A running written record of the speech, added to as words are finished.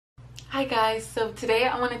Hi guys, so today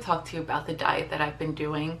I want to talk to you about the diet that I've been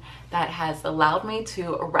doing that has allowed me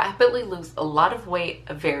to rapidly lose a lot of weight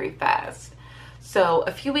very fast. So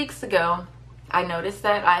a few weeks ago, I noticed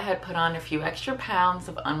that I had put on a few extra pounds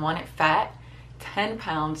of unwanted fat, 10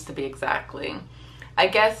 pounds to be exactly. I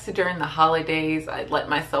guess during the holidays, I'd let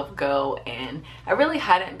myself go and I really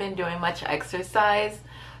hadn't been doing much exercise.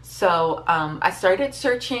 So I started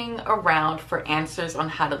searching around for answers on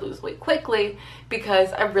how to lose weight quickly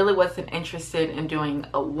because I really wasn't interested in doing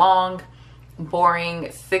a long, boring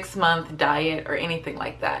 6-month diet or anything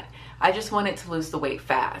like that. I just wanted to lose the weight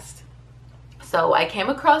fast. So I came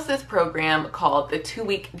across this program called the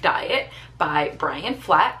 2-Week Diet by Brian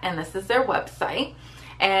Flatt, and this is their website.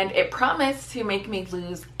 And it promised to make me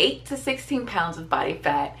lose 8 to 16 pounds of body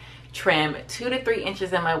fat, trim 2 to 3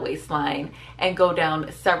 inches in my waistline, and go down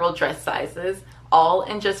several dress sizes, all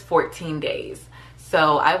in just 14 days.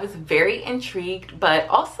 So I was very intrigued, but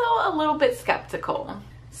also a little bit skeptical.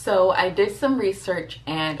 So I did some research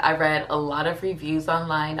and I read a lot of reviews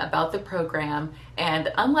online about the program,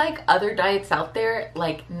 and unlike other diets out there,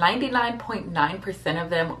 like 99.9% of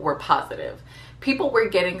them were positive. People were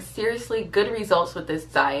getting seriously good results with this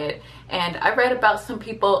diet, and I read about some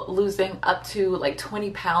people losing up to like 20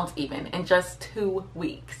 pounds even in just 2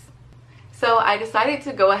 weeks. So I decided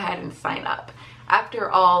to go ahead and sign up. After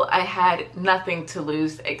all, I had nothing to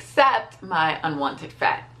lose except my unwanted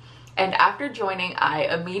fat. And after joining, I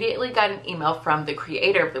immediately got an email from the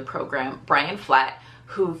creator of the program, Brian Flatt,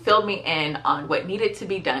 who filled me in on what needed to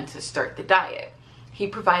be done to start the diet. He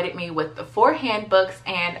provided me with the 4 handbooks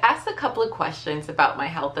and asked a couple of questions about my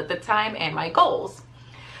health at the time and my goals.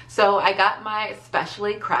 So I got my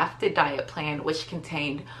specially crafted diet plan, which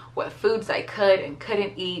contained what foods I could and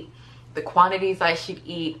couldn't eat, the quantities I should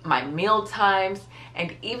eat, my meal times,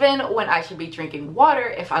 and even when I should be drinking water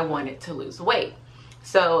if I wanted to lose weight.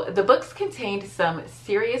 So the books contained some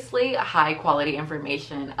seriously high quality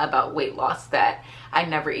information about weight loss that I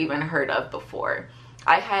never even heard of before.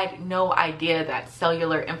 I had no idea that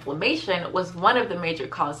cellular inflammation was one of the major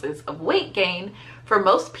causes of weight gain for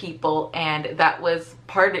most people, and that was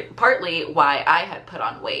partly why I had put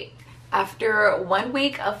on weight. After 1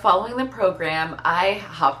 week of following the program, I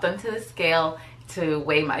hopped onto the scale to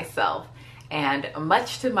weigh myself, and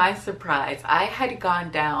much to my surprise, I had gone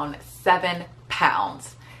down 7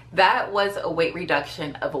 pounds. That was a weight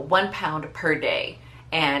reduction of 1 pound per day,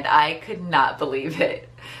 and I could not believe it.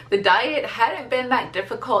 The diet hadn't been that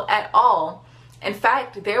difficult at all. In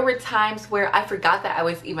fact, there were times where I forgot that I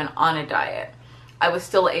was even on a diet. I was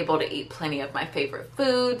still able to eat plenty of my favorite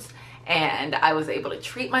foods, and I was able to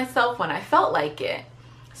treat myself when I felt like it.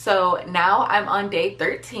 So now I'm on day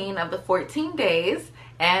 13 of the 14 days,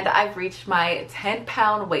 and I've reached my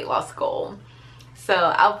 10-pound weight loss goal. So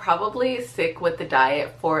I'll probably stick with the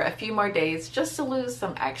diet for a few more days just to lose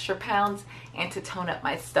some extra pounds and to tone up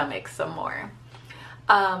my stomach some more.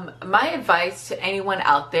 My advice to anyone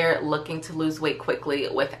out there looking to lose weight quickly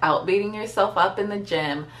without beating yourself up in the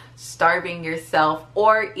gym, starving yourself,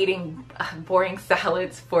 or eating boring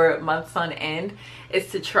salads for months on end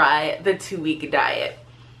is to try the 2-week diet.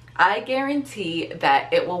 I guarantee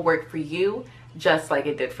that it will work for you just like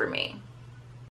it did for me.